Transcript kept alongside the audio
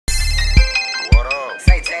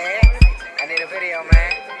video,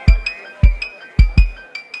 man.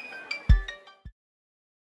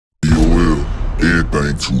 BOL,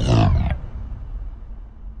 everything too hard.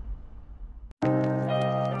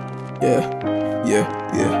 Yeah.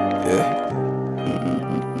 Yeah.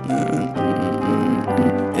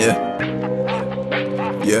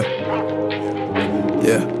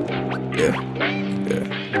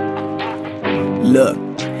 Look,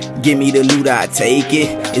 give me the loot, I take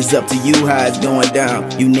it. It's up to you how it's going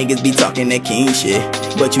down. You niggas be talking that king shit,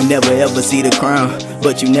 but you never ever see the crown.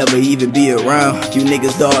 But you never even be around. You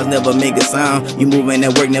niggas dogs never make a sound. You moving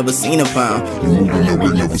at work, never seen a pound. You moving at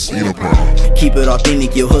work, never seen a pound. Keep it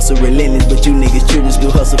authentic, your hustle relentless. But you niggas children still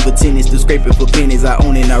hustle for tennis. Still scraping for pennies, I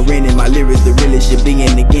own it, I rent it. My lyrics the realest shit, big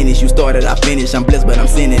in the Guinness. You started, I finished, I'm blessed, but I'm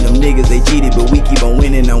sending them niggas. They cheated, but we keep on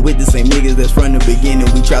winning. I'm with the same niggas that's from the beginning.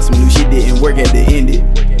 We tried some new shit, didn't work, had to end it.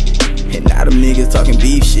 And now them niggas talking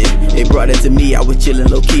beef shit. They brought it to me, I was chillin'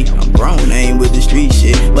 low key. I'm grown, I ain't with the street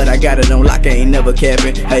shit, but I got it on lock, I ain't never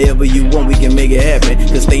capping. However you want, we can make it happen.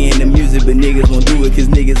 Cause stay in the music, but niggas won't do it. Cause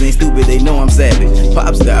niggas ain't stupid, they know I'm savage.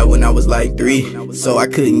 Pops died when I was like 3, so I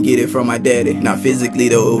couldn't get it from my daddy. Not physically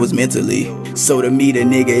though, it was mentally. So to me, the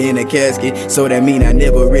nigga in a casket, so that mean I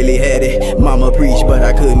never really had it. Mama preached, but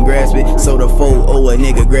I couldn't grasp it. So the 4-0, a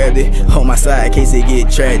nigga grabbed it. On my side, in case it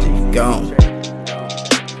get tragic, gone.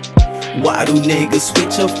 Why do niggas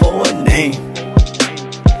switch up for a name?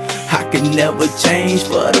 I can never change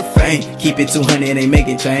for the fame. Keep it 200, ain't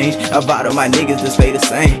making change. I bottle my niggas to stay the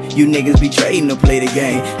same. You niggas be trading to play the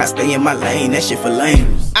game. I stay in my lane, that shit for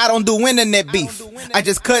lame. I don't do internet beef, I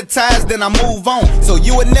just cut ties, then I move on. So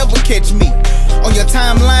you would never catch me on your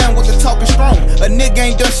timeline with the talking strong. A nigga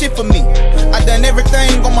ain't done shit for me, I done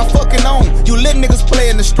everything on my fucking own. You let niggas play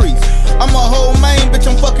in the streets, I'm a whole man, bitch,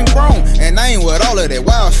 I'm fucking grown. And I ain't with all of that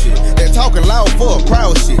wild shit, that talking loud for a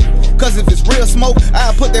crowd shit. Cause if it's real smoke,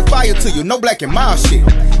 I'll put that fire to you, no black and mild shit.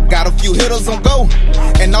 Got a few hitters on go,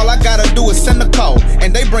 and all I gotta do is send a call,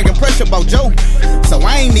 and they bringing pressure about Joe. So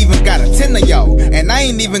I ain't even got a 10 of y'all, and I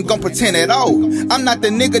ain't even gon' pretend at all. I'm not the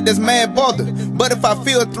nigga that's mad bothered, but if I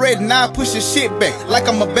feel threatened, I push the shit back like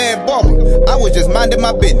I'm a bad barber. I was just minding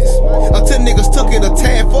my business until niggas took it a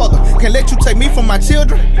tad farther. Can't let you take me from my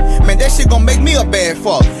children, man, that shit gon' make me a bad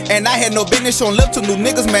father. And I had no business showing love to new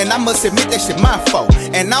niggas, man, I must admit that shit my fault.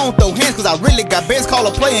 And I don't throw hands cause I really got bands, call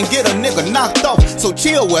a play and get a nigga knocked off. So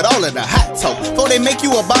chill with all of the hot talk, before they make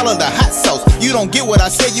you a bottle of the hot sauce. You don't get what I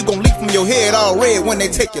said, you gon' leak from your head all red when they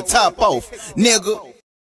take your top off, nigga.